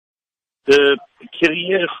The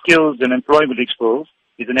Career Skills and Employment Expo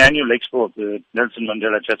is an annual expo of the Nelson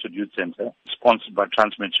Mandela Chatsworth Youth Centre, sponsored by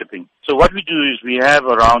Transmet Shipping. So what we do is we have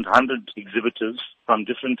around 100 exhibitors from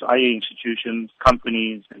different IA institutions,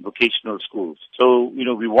 companies, and vocational schools. So,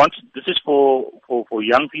 this is for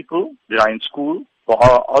young people that are in school, for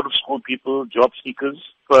our out-of-school people, job seekers,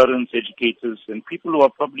 parents, educators, and people who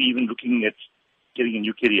are probably even looking at getting a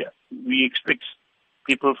new career. We expect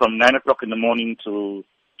people from 9 o'clock in the morning to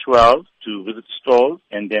 12 to visit stalls,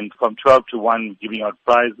 and then from 12 to 1 giving out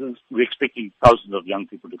prizes. We're expecting thousands of young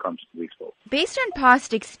people to come to the expo. Based on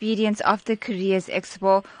past experience of the Careers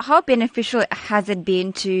Expo, how beneficial has it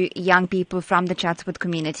been to young people from the Chatsworth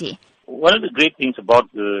community? One of the great things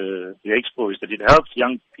about the expo is that it helps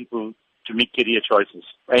young people to make career choices.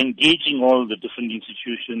 By engaging all the different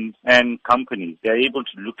institutions and companies, they are able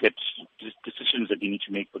to look at decisions that they need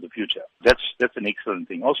to make for the future. That's an excellent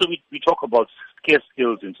thing. Also, we talk about scarce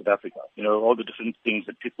skills in South Africa. All the different things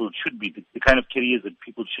that people should be, the kind of careers that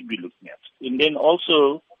people should be looking at. And then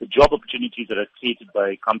also the job opportunities that are created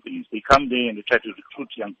by companies. They come there and they try to recruit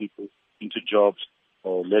young people into jobs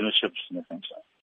or learnerships and that kind of stuff.